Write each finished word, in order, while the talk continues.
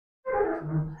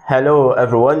Hello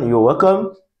everyone, you're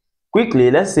welcome.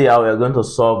 Quickly, let's see how we are going to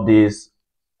solve this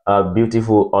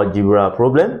beautiful algebra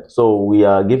problem. So we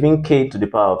are giving k to the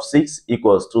power of 6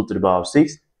 equals 2 to the power of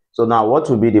 6. So now what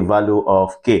will be the value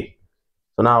of k?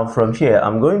 So now from here,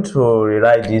 I'm going to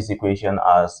rewrite this equation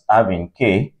as having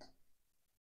k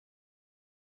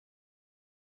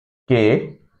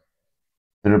to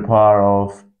the power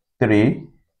of 3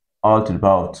 all to the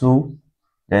power of 2.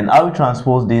 Then I will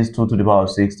transpose this 2 to the power of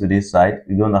 6 to this side.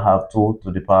 We're going to have 2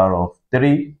 to the power of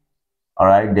 3. All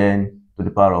right, then to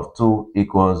the power of 2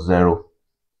 equals 0.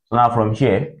 So now from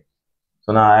here,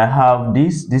 so now I have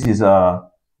this is a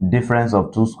difference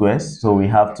of two squares. So we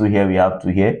have 2 here, we have 2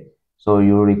 here. So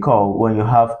you recall when you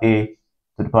have a to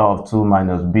the power of 2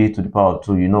 minus b to the power of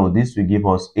 2, you know this will give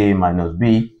us a minus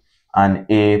b and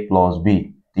a plus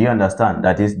b. Do you understand?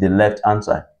 That is the left hand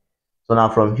side. So now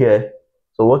from here,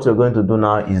 so what we're going to do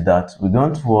now is that we're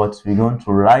going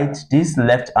to write this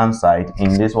left hand side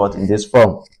in this in this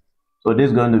form. So this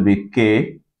is going to be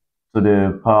k to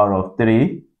the power of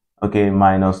 3, okay,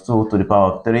 minus 2 to the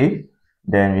power of 3.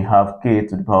 Then we have k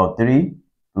to the power of 3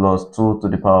 plus 2 to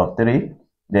the power of 3.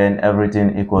 Then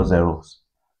everything equals 0.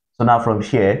 So now from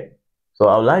here, so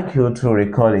I would like you to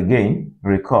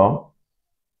recall,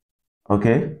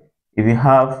 okay, if you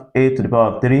have a to the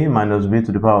power of 3 minus b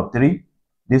to the power of 3,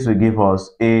 this will give us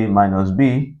a minus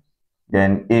b,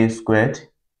 then a squared,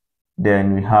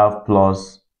 then we have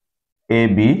plus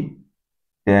ab,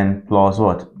 then plus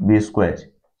what? B squared.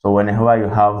 So whenever you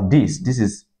have this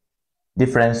is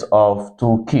difference of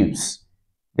two cubes.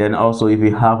 Then also if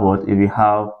you have what? If you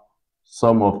have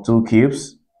sum of two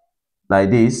cubes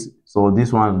like this, so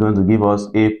this one is going to give us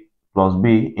a plus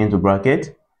b into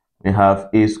bracket. We have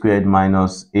a squared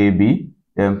minus ab,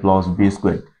 then plus b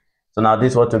squared. So now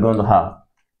this is what we're going to have.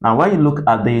 Now when you look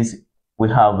at this, we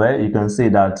have you can see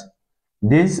that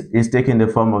this is taking the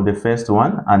form of the first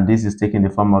one and this is taking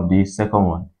the form of the second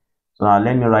one. So now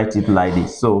let me write it like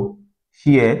this. So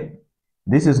here,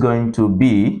 this is going to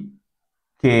be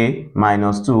k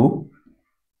minus 2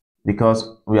 because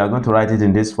we are going to write it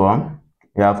in this form.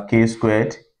 We have k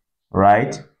squared,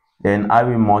 right? Then I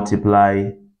will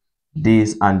multiply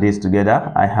this and this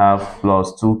together. I have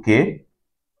plus 2k.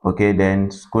 Okay,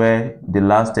 then square the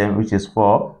last term, which is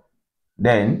 4.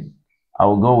 Then I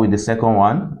will go with the second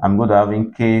one. I'm going to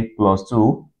have k plus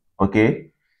 2.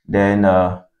 Okay, then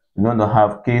we're going to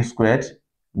have k squared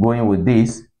going with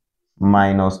this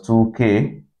minus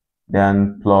 2k,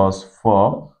 then plus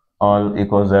 4 all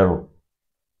equals 0.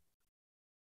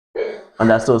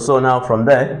 Understood? So now from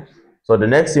there, so the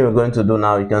next thing we're going to do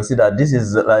now, you can see that this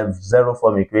is like 0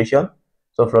 form equation.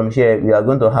 So from here, we are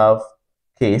going to have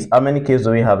case. How many cases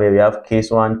do we have here? We have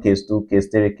case 1, case 2, case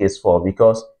 3, case 4,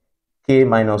 because k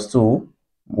minus 2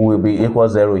 will be equal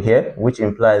 0 here, which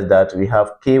implies that we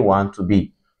have k1 to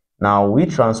be. Now we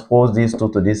transpose these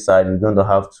 2 to this side, we're going to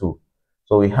have 2.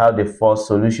 So we have the first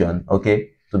solution,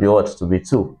 okay, to be what? To be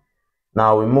 2.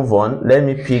 Now we move on. Let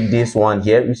me pick this one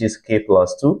here, which is k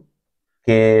plus 2.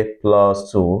 K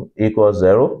plus 2 equals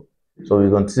 0. So we're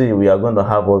going to see we are going to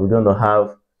have what? We're going to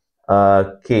have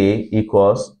k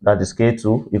equals, that is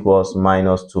k2 equals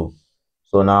minus 2.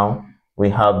 So now we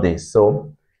have this.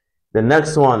 So the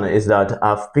next one is that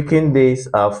I've picking this.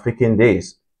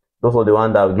 Those are the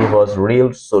ones that will give us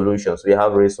real solutions. We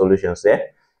have real solutions there.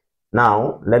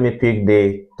 Now, let me pick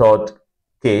the third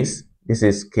case. This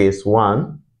is case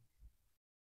 1,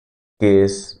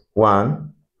 case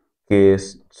 1,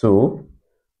 case 2.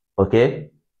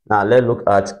 Okay. Now, let's look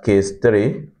at case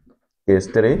 3. Case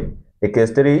 3. The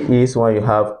case 3 is when you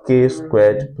have k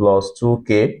squared plus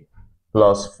 2k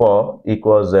plus 4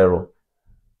 equals 0.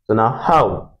 So now,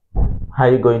 how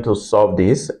are you going to solve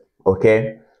this?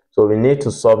 Okay, so we need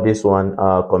to solve this one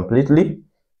completely.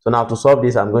 So now to solve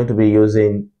this, I'm going to be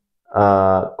using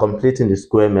completing the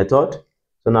square method.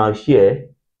 So now here,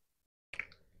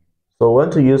 so I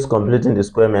want to use completing the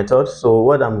square method. So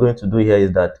what I'm going to do here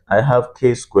is that I have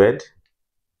k squared.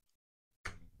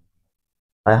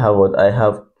 I have what? I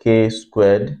have k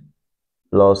squared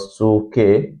plus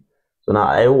 2k. So now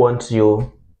I want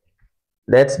you,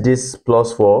 let this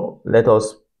plus 4, let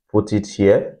us put it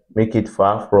here, make it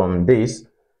far from this.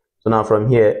 So now from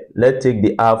here, let's take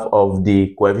the half of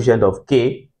the coefficient of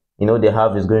k. You know, the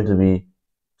half is going to be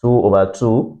 2 over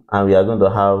 2, and we are going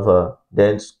to have,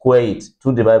 then square it.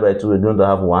 2 divided by 2, we're going to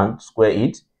have 1, square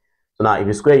it. So now if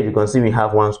you square it, you can see we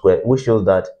have 1 square, which shows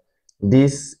that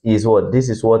this is what? This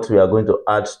is what we are going to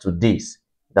add to this.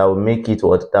 That will make it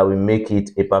what? That will make it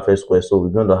a perfect square. So we're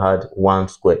going to add 1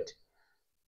 squared.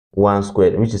 1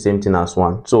 squared, which is the same thing as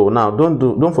 1. So now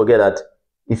don't forget that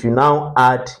if you now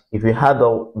add, if you add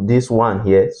this one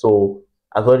here, so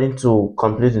according to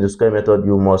completing the square method,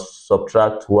 you must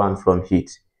subtract 1 from it.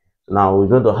 So now we're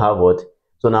going to have what?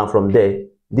 So now from there,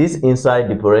 this inside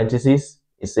the parentheses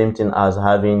is same thing as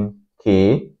having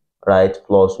k, right,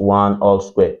 plus 1 all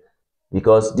square,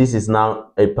 because this is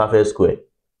now a perfect square.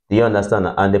 Do you understand?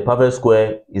 And the perfect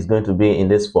square is going to be in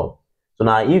this form. So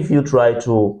now if you try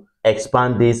to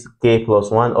expand this k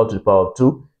plus 1 up to the power of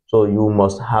 2, so you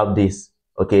must have this,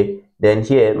 okay? Then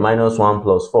here, minus 1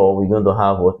 plus 4, we're going to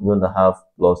have what? We're going to have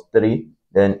plus 3,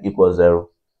 then equals 0.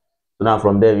 So now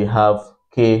from there, we have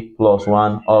k plus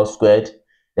 1 all squared.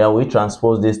 Then we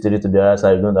transpose this 3 to the other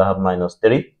side, we're going to have minus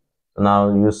 3. So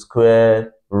now you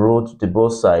square root to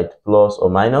both sides, plus or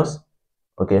minus.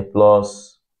 Okay,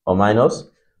 plus or minus.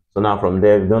 So now from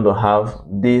there, we're going to have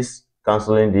this,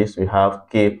 cancelling this, we have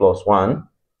k plus 1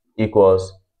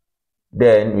 equals,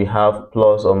 then we have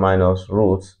plus or minus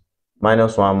root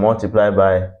minus 1 multiplied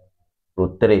by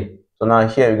root 3. So now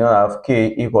here we're going to have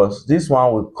k equals, this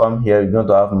one will come here, we're going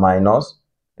to have minus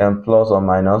and plus or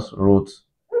minus root.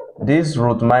 This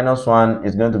root minus 1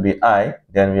 is going to be I,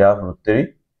 then we have root 3.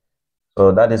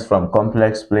 So that is from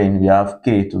complex plane, we have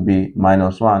k to be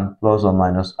minus 1 plus or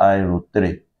minus I root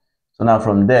 3. So now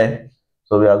from there,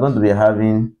 so we are going to be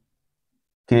having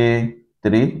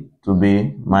k3 to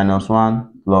be minus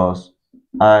 1 plus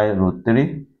I root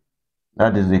 3.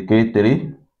 That is the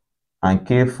k3. And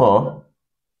k4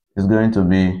 is going to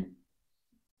be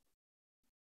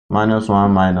minus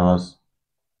 1 minus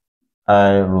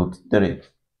I root 3.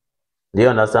 Do you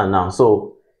understand now?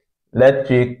 So let's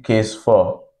pick case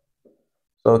 4.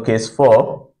 So case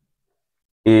 4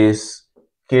 is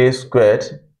k squared.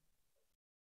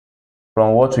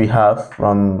 From what we have,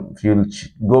 from if you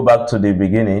go back to the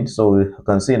beginning, so we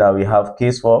can see that we have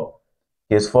case 4.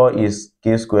 Case 4 is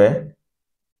k squared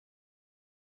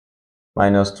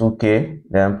minus 2k,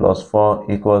 then plus 4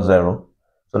 equals 0.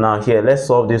 So now here, let's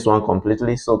solve this one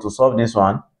completely. So to solve this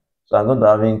one, so I'm going to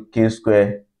having k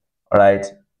squared, right,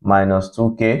 minus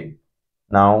 2k.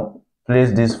 Now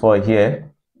place this 4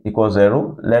 here equals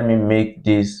 0. Let me make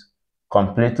this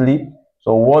completely.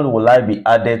 So what will I be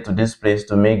added to this place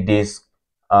to make this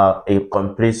a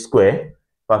complete square,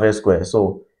 perfect square?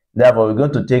 So therefore, we're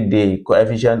going to take the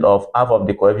coefficient of half of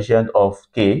the coefficient of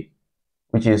k,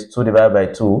 which is 2 divided by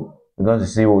 2. We're going to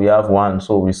see we have 1,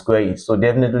 so we square it. So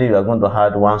definitely we are going to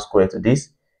add 1 square to this.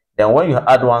 Then when you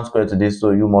add 1 square to this,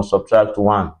 so you must subtract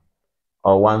 1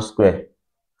 or 1 square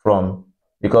from,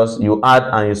 because you add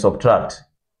and you subtract.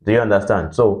 Do you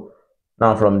understand? So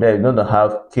now from there, you're going to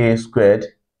have k squared,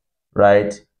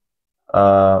 right,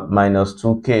 minus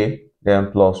 2k,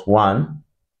 then plus 1,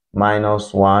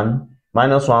 minus 1,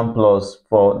 minus 1 plus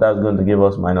 4, that's going to give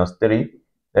us minus 3,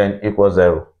 then equals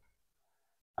 0.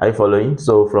 Are you following?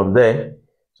 So from there,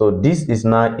 so this is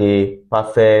now a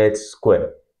perfect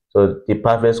square. So the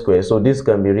perfect square, so this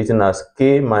can be written as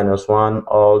k minus 1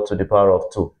 all to the power of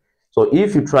 2. So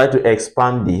if you try to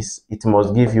expand this, it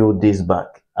must give you this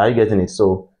back. Are you getting it?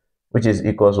 So which is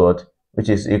equals what? Which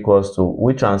is equals to,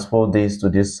 we transpose this to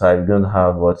this side, we're going to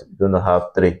have what? We're going to have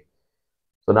 3.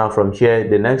 So now from here,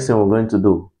 the next thing we're going to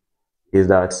do is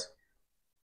that, so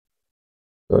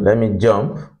let me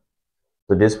jump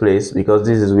to this place, because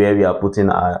this is where we are putting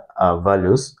our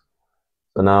values.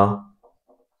 So now,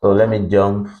 so let me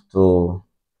jump to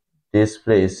this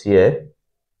place here.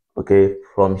 Okay,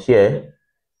 from here,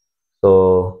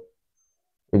 so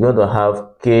we're going to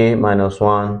have k minus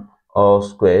 1 all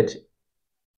squared.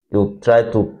 You try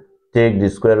to take the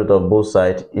square root of both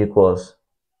sides equals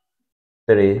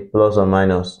 3 plus or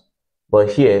minus.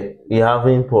 But here we are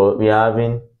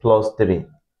having plus 3.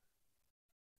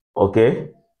 Okay,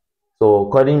 so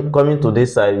coming to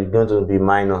this side, we're going to be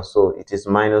minus. So it is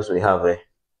minus we have here.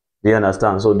 Do you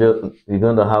understand? So we're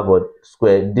going to have a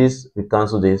square. This, we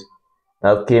cancel this. We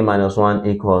have k minus 1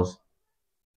 equals,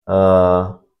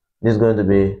 this is going to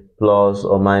be plus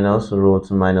or minus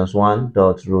root minus 1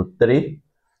 dot root 3.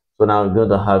 So now we're going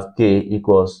to have k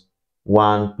equals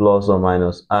 1 plus or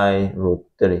minus I root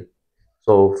 3.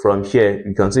 So from here,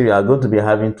 you can see we are going to be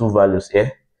having two values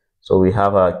here. So we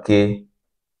have our k5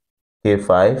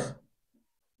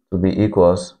 to be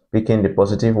equals, picking the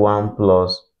positive 1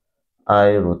 plus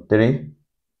I root 3.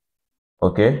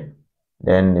 Okay,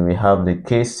 then we have the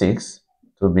k6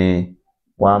 to be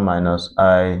 1 minus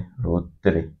I root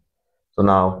 3. So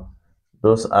now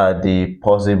those are the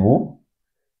possible,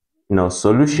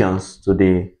 solutions to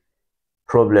the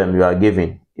problem you are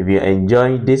given. If you are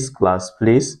enjoying this class,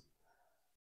 please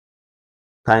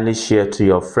kindly share to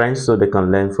your friends so they can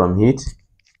learn from it.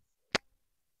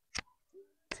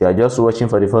 If you are just watching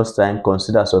for the first time,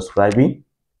 consider subscribing.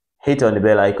 Hit on the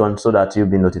bell icon so that you'll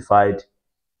be notified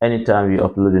anytime we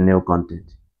upload a new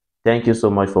content. Thank you so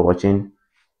much for watching.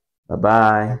 Bye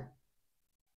bye.